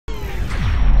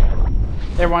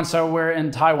Hey everyone, so we're in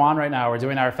Taiwan right now. We're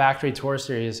doing our factory tour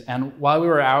series. And while we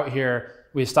were out here,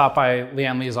 we stopped by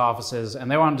Lian Li's offices and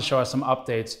they wanted to show us some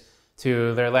updates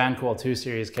to their Lancool II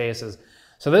series cases.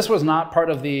 So this was not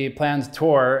part of the planned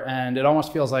tour and it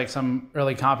almost feels like some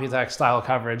early Computex style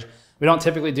coverage. We don't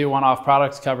typically do one-off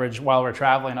products coverage while we're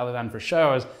traveling other than for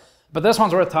shows, but this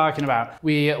one's worth talking about.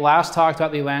 We last talked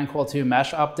about the Lancool II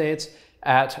Mesh updates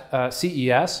at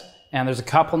CES. And there's a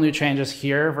couple new changes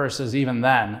here versus even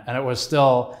then, and it was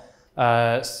still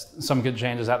some good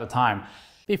changes at the time.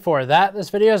 Before that, this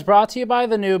video is brought to you by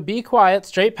the new Be Quiet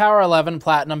Straight Power 11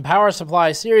 Platinum Power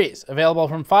Supply Series, available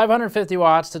from 550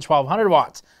 watts to 1200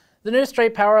 watts. The new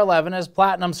Straight Power 11 is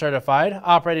Platinum certified,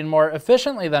 operating more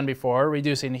efficiently than before,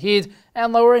 reducing heat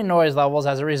and lowering noise levels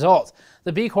as a result.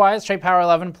 The Be Quiet Straight Power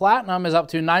 11 Platinum is up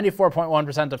to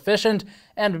 94.1% efficient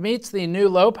and meets the new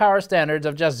low power standards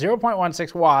of just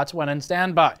 0.16 watts when in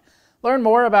standby. Learn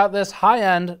more about this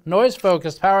high-end,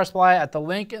 noise-focused power supply at the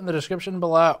link in the description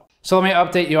below. So let me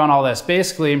update you on all this.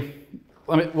 Basically,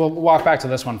 we'll walk back to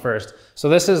this one first. So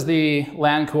this is the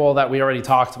Lancool that we already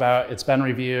talked about. It's been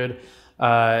reviewed.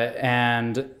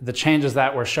 And the changes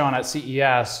that were shown at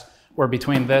CES were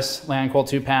between this Lancool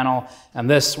 2 panel and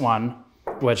this one,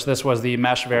 which this was the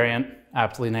mesh variant,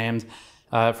 aptly named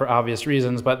for obvious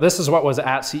reasons, but this is what was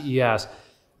at CES.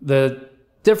 The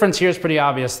difference here is pretty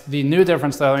obvious. The new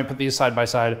difference though, let me put these side by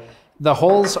side. The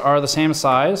holes are the same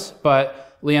size,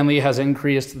 but Lian Li has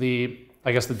increased the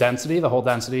density, the hole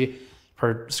density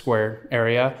per square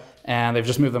area, and they've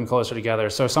just moved them closer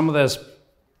together. So some of this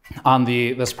on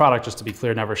this product, just to be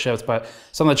clear, never ships, but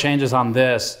some of the changes on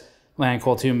this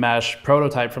Lancool 2 Mesh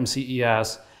prototype from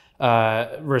CES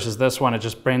versus this one, it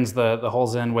just brings the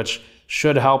holes in, which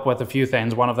should help with a few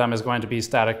things. One of them is going to be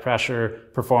static pressure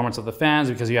performance of the fans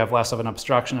because you have less of an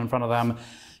obstruction in front of them.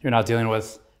 You're not dealing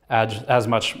with as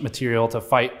much material to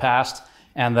fight past.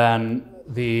 And then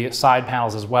the side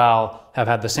panels as well have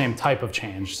had the same type of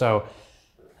change. So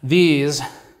these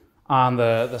on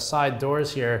the side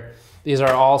doors here, these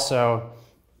are also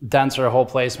denser hole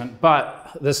placement,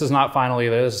 but this is not final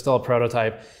either. This is still a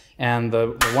prototype. And the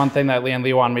one thing that Lian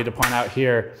Li wanted me to point out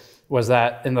here was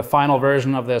that in the final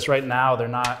version of this right now, they're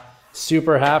not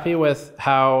super happy with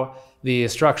how the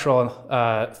structural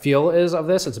feel is of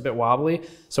this. It's a bit wobbly.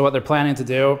 So what they're planning to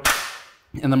do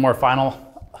in the more final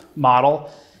model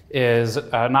is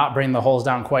not bring the holes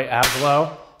down quite as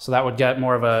low. So that would get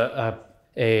more of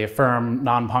a firm,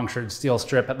 non-punctured steel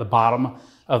strip at the bottom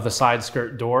of the side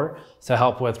skirt door to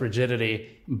help with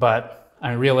rigidity. But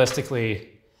I mean, realistically,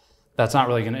 that's not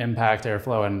really going to impact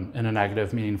airflow in a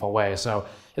negative, meaningful way. So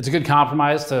it's a good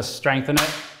compromise to strengthen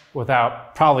it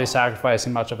without probably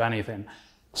sacrificing much of anything.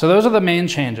 So those are the main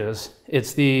changes.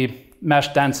 It's the mesh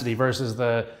density versus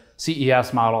the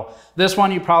CES model. This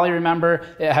one, you probably remember,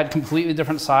 it had completely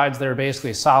different sides. They were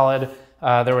basically solid.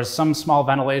 There was some small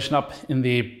ventilation up in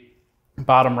the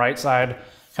bottom right side,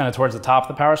 kind of towards the top of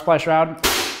the power supply shroud.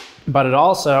 But it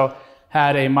also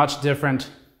had a much different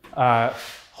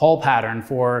hole pattern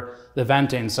for the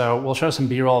venting. So we'll show some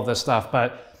B-roll of this stuff,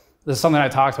 but this is something I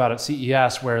talked about at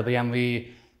CES where Lian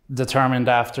Li determined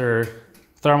after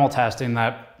thermal testing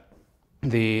that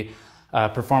the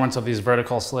performance of theyese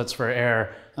vertical slits for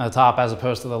air on the top as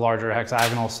opposed to the larger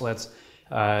hexagonal slits,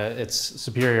 it's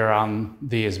superior on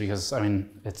these because, I mean,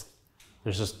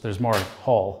 there's more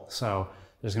hole, so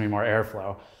there's gonna be more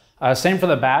airflow. Same for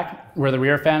the back, where the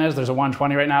rear fan is. There's a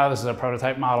 120 right now. This is a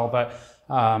prototype model, but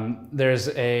there's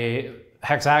a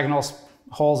hexagonal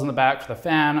holes in the back for the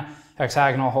fan,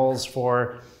 hexagonal holes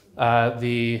for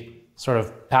the sort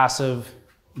of passive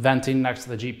venting next to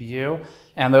the GPU.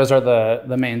 And those are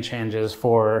the main changes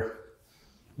for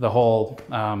the hole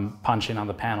punching on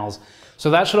the panels.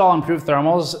 So that should all improve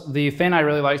thermals. The thing I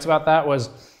really liked about that was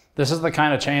this is the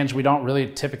kind of change we don't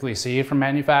really typically see from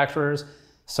manufacturers.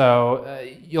 So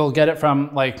you'll get it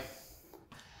from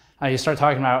you start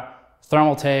talking about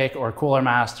Thermal Take or Cooler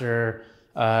Master,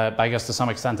 I guess to some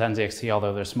extent NZXT,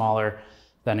 although they're smaller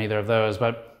than either of those.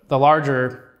 But the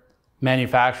larger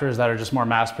manufacturers that are just more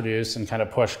mass produced and kind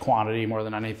of push quantity more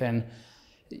than anything,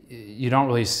 you don't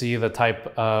really see the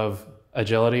type of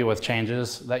agility with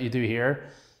changes that you do here.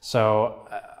 So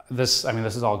this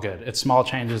is all good. It's small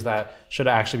changes that should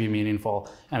actually be meaningful,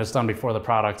 and it's done before the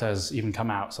product has even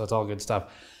come out, so it's all good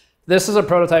stuff. This is a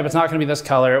prototype. It's not going to be this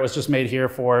color. It was just made here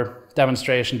for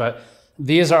demonstration, but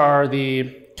these are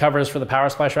the covers for the power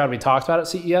supply shroud we talked about at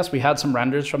CES. We had some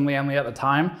renders from Lian Li at the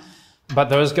time, but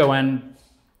those go in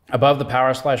above the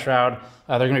power supply shroud.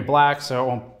 They're going to be black, so it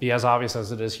won't be as obvious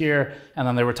as it is here. And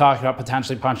then they were talking about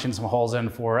potentially punching some holes in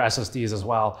for SSDs as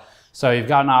well. So you've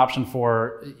got an option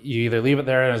for, you either leave it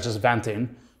there and it's just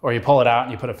venting, or you pull it out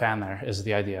and you put a fan there is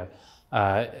the idea.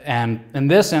 And in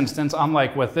this instance,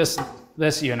 unlike with this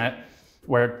unit,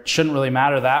 where it shouldn't really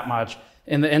matter that much,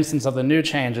 in the instance of the new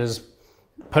changes,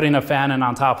 putting a fan in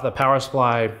on top of the power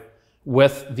supply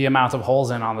with the amount of holes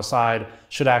in on the side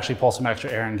should actually pull some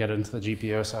extra air and get it into the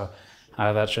GPU. So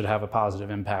that should have a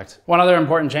positive impact. One other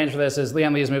important change for this is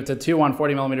Lian Li has moved to two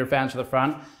 140mm fans for the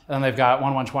front, and then they've got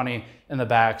one 120 in the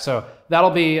back. So that'll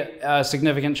be a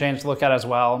significant change to look at as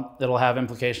well. It'll have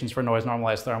implications for noise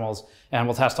normalized thermals, and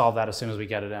we'll test all of that as soon as we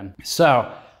get it in.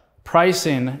 So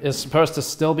pricing is supposed to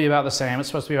still be about the same. It's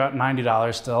supposed to be about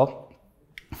 $90 still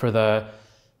for the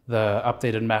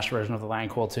updated mesh version of the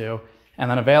Lancool II. And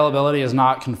then availability is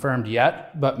not confirmed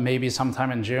yet, but maybe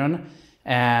sometime in June.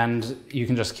 And you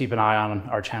can just keep an eye on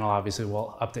our channel. Obviously,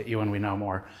 we'll update you when we know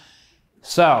more.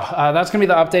 So that's gonna be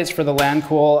the updates for the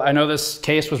Lancool. I know this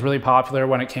case was really popular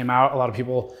when it came out. A lot of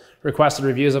people requested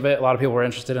reviews of it. A lot of people were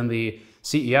interested in the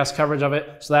CES coverage of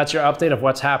it. So that's your update of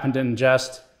what's happened in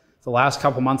just the last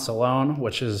couple months alone,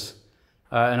 which is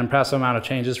an impressive amount of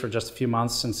changes for just a few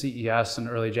months since CES in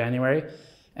early January.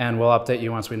 And we'll update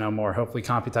you once we know more. Hopefully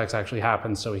Computex actually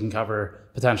happens so we can cover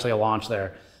potentially a launch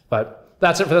there. But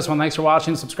that's it for this one. Thanks for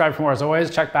watching. Subscribe for more as always.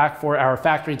 Check back for our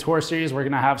factory tour series. We're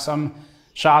gonna have some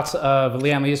shots of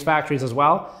Lian Li's factories as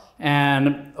well,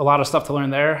 and a lot of stuff to learn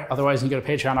there. Otherwise, you can go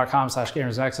to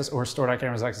patreon.com/gamersnexus or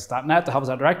store.gamersnexus.net to help us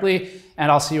out directly, and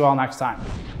I'll see you all next time.